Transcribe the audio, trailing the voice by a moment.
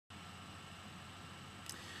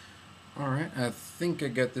Alright, I think I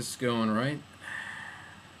got this going right.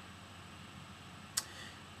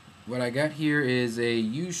 What I got here is a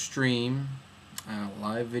uStream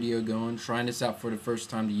live video going. Trying this out for the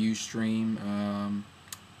first time to uStream.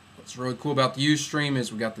 What's really cool about the uStream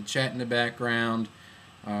is we got the chat in the background.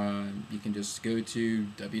 You can just go to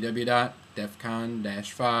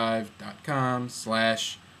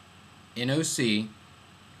www.defcon-5.com/NOC,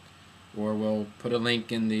 or we'll put a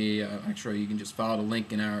link in the, actually you can just follow the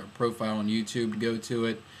link in our profile on YouTube to go to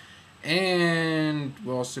it. And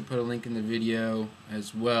we'll also put a link in the video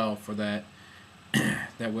as well for that.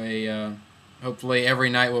 That way, hopefully every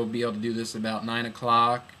night we'll be able to do this about 9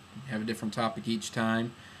 o'clock, have a different topic each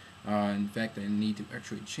time. In fact, I need to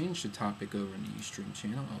actually change the topic over in the uStream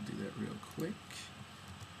channel. I'll do that real quick.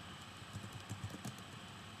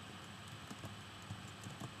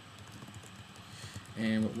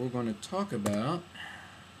 And what we're going to talk about,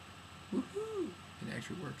 woohoo, it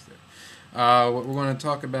actually works there. What we're going to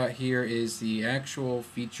talk about here is the actual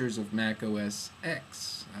features of Mac OS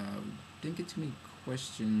X. Didn't get too many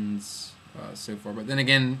questions so far, but then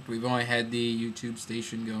again, we've only had the YouTube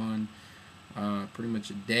station going pretty much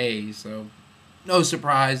a day, so no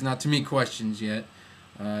surprise, not too many questions yet.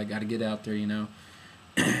 Got to get out there, you know.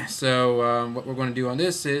 So what we're going to do on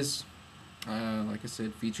this is, like I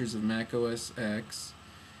said, features of Mac OS X,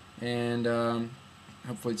 and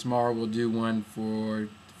hopefully tomorrow we'll do one for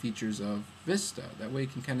features of Vista. That way you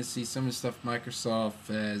can kind of see some of the stuff Microsoft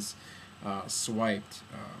has swiped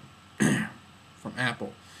from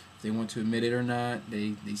Apple. If they want to admit it or not,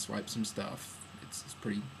 they swipe some stuff. It's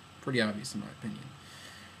pretty obvious in my opinion.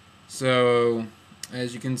 So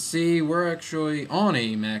as you can see, we're actually on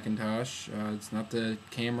a Macintosh. It's not the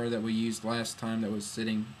camera that we used last time that was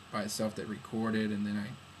sitting by itself that recorded and then I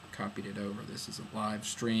copied it over. This is a live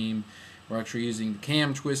stream. We're actually using the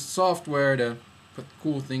Cam Twist software to put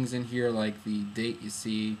cool things in here, like the date you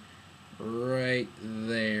see right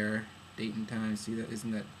there. Date and time. See that?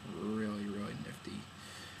 Isn't that really nifty?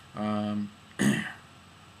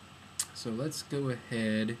 So let's go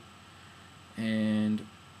ahead and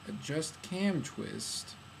adjust Cam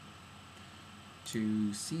Twist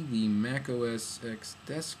to see the Mac OS X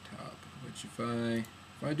desktop, which if I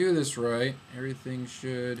do this right, everything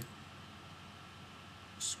should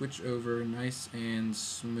switch over nice and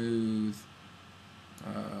smooth.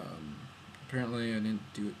 Apparently I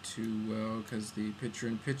didn't do it too well because the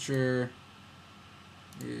picture-in-picture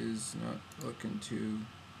is not looking too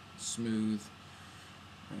smooth.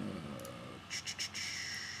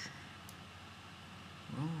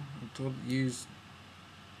 Well, I'm told to use,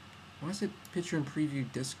 why is it picture in preview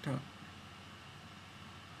desktop?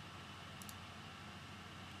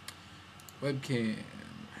 Webcam.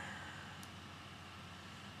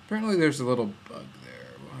 Apparently there's a little bug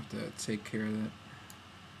there. We'll have to take care of that.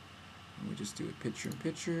 And we just do a picture in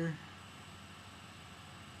picture.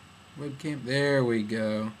 Webcam. There we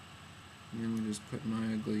go. And then we just put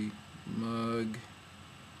my ugly mug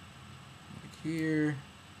like here.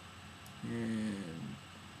 And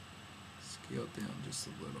scale it down just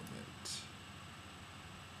a little bit.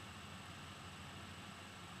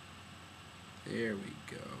 There we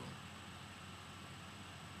go.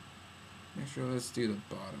 Actually, let's do the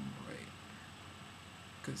bottom right.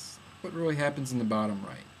 Because what really happens in the bottom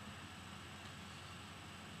right?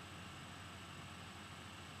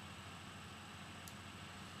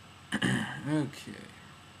 Okay.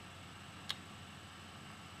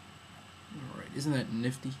 Alright, isn't that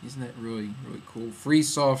nifty? Isn't that really cool? Free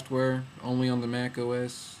software, only on the Mac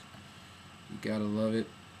OS. You gotta love it.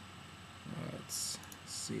 Let's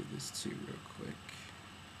save this too real quick.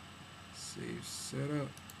 Save setup.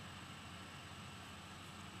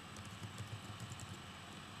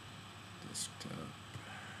 Desktop.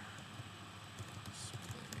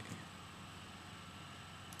 Display.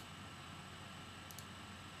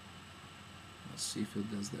 Let's see if it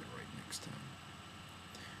does that right next time.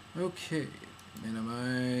 Okay,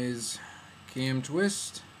 minimize Cam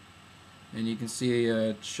Twist, and you can see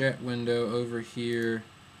a chat window over here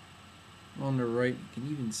on the right. You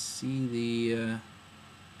can even see the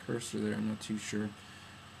cursor there. I'm not too sure.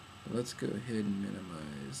 But let's go ahead and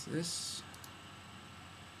minimize this,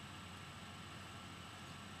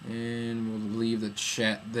 and we'll leave the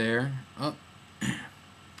chat there. Oh.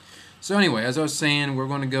 So anyway, as I was saying, we're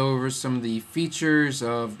going to go over some of the features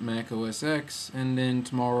of Mac OS X, and then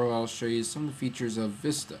tomorrow I'll show you some of the features of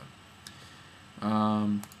Vista.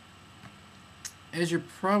 As you're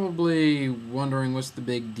probably wondering, what's the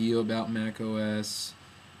big deal about Mac OS?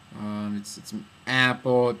 It's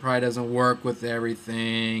Apple. It probably doesn't work with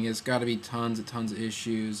everything. It's got to be tons of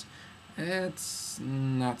issues. It's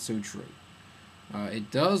not so true.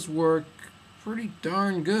 It does work pretty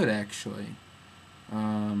darn good, actually.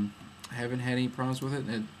 I haven't had any problems with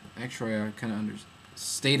it. Actually, I kind of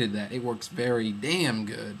understated that. It works very damn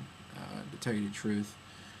good, to tell you the truth.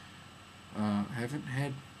 I haven't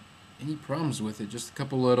had any problems with it. Just a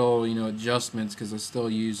couple little, adjustments because I still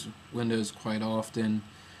use Windows quite often.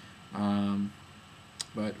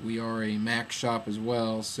 But we are a Mac shop as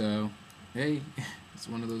well, so hey, it's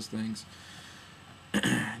one of those things.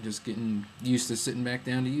 Just getting used to sitting back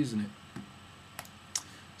down to using it.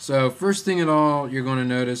 So first thing at all you're going to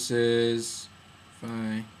notice is, if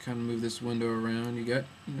I kind of move this window around, you got,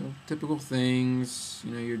 typical things,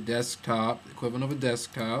 your desktop, equivalent of a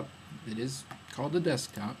desktop. It is called a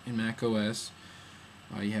desktop in Mac OS.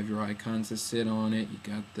 You have your icons that sit on it. You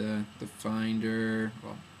got the Finder.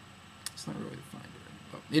 Well, it's not really the Finder.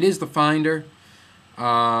 Well, it is the Finder.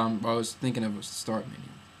 I was thinking of a start menu.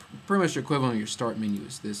 Pretty much the equivalent of your start menu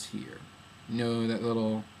is this here. That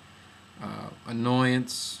little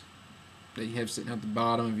annoyance that you have sitting at the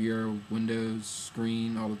bottom of your Windows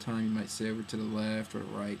screen all the time. You might say over to the left or the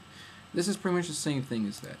right. This is pretty much the same thing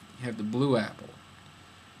as that. You have the blue apple.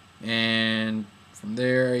 And from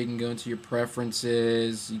there you can go into your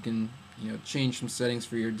preferences. You can change some settings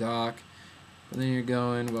for your dock. But then you're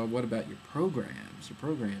going, well, what about your programs?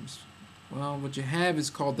 Well, what you have is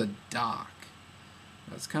called the dock.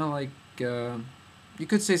 It's kind of like, you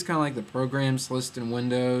could say it's kind of like the programs list in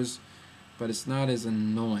Windows, but it's not as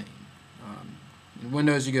annoying. In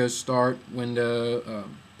Windows you go Start, Window,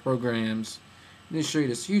 Programs, and they show you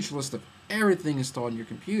this huge list of everything installed in your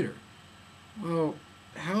computer. Well,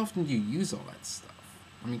 how often do you use all that stuff?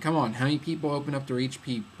 I mean, come on, how many people open up their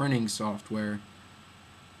HP printing software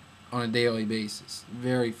on a daily basis?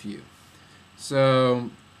 Very few.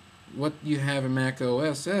 So what you have in Mac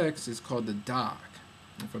OS X is called the dock.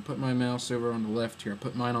 If I put my mouse over on the left here, I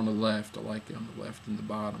put mine on the left. I like it on the left and the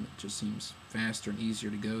bottom. It just seems faster and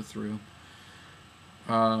easier to go through.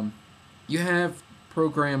 You have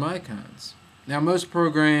program icons. Now, most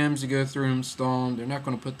programs, you go through and install them. They're not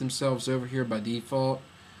going to put themselves over here by default.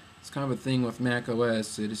 It's kind of a thing with Mac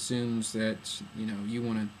OS. It assumes that you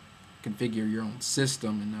want to configure your own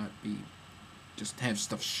system and not be just have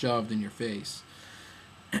stuff shoved in your face.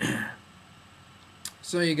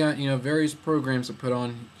 So you got various programs to put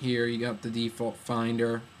on here. You got the default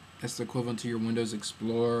Finder. That's the equivalent to your Windows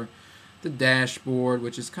Explorer. The dashboard,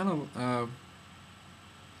 which is kind of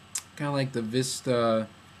like the Vista.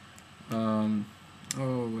 Well,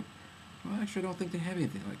 actually, I don't think they have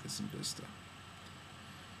anything like this in Vista.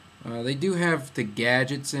 They do have the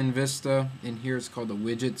gadgets in Vista. In here, it's called the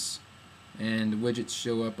widgets, and the widgets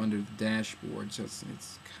show up under the dashboard. So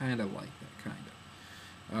it's kind of like that, kind of.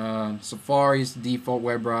 Safari is the default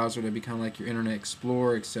web browser. That'd be kind of like your Internet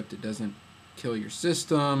Explorer, except it doesn't kill your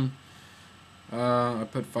system. I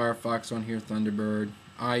put Firefox on here, Thunderbird,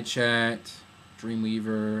 iChat,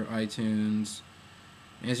 Dreamweaver, iTunes.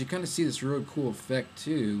 And as you kind of see this really cool effect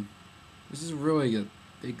too, this is really a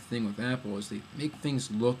big thing with Apple, is they make things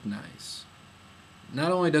look nice.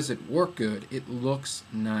 Not only does it work good, it looks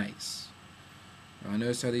nice.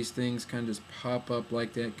 Notice how these things kind of just pop up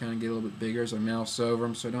like that, kind of get a little bit bigger as I mouse over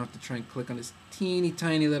them, so I don't have to try and click on this teeny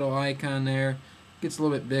tiny little icon there. It gets a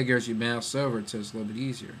little bit bigger as you mouse over it, so it's a little bit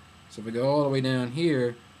easier. So if I go all the way down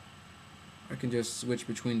here, I can just switch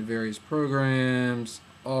between the various programs,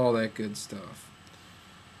 all that good stuff.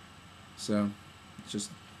 So it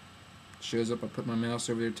just shows up. I put my mouse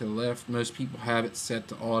over there to the left. Most people have it set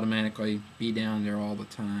to automatically be down there all the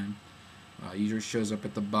time. Usually shows up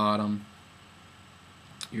at the bottom,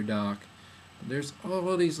 your dock. There's all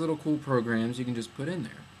of these little cool programs you can just put in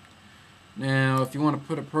there. Now, if you want to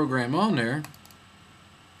put a program on there,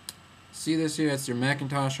 see this here? That's your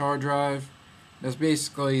Macintosh hard drive. That's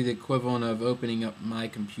basically the equivalent of opening up my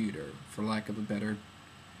computer, for lack of a better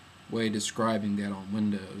way of describing that on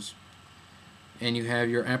Windows. And you have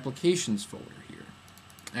your applications folder here.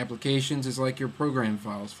 Applications is like your program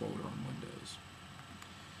files folder on Windows.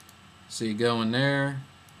 So you go in there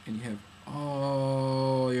and you have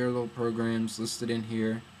all your little programs listed in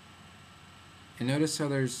here. And notice how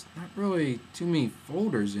there's not really too many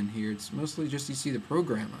folders in here. It's mostly just you see the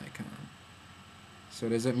program icon. So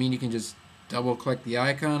does that mean you can just double click the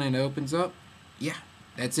icon and it opens up? Yeah,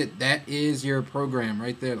 that's it. That is your program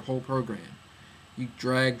right there, the whole program. You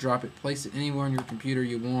drag, drop it, place it anywhere on your computer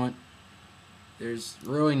you want. There's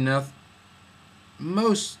really nothing.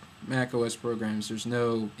 Most macOS programs, there's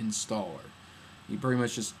no installer. You pretty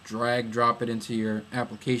much just drag, drop it into your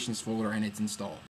applications folder and it's installed.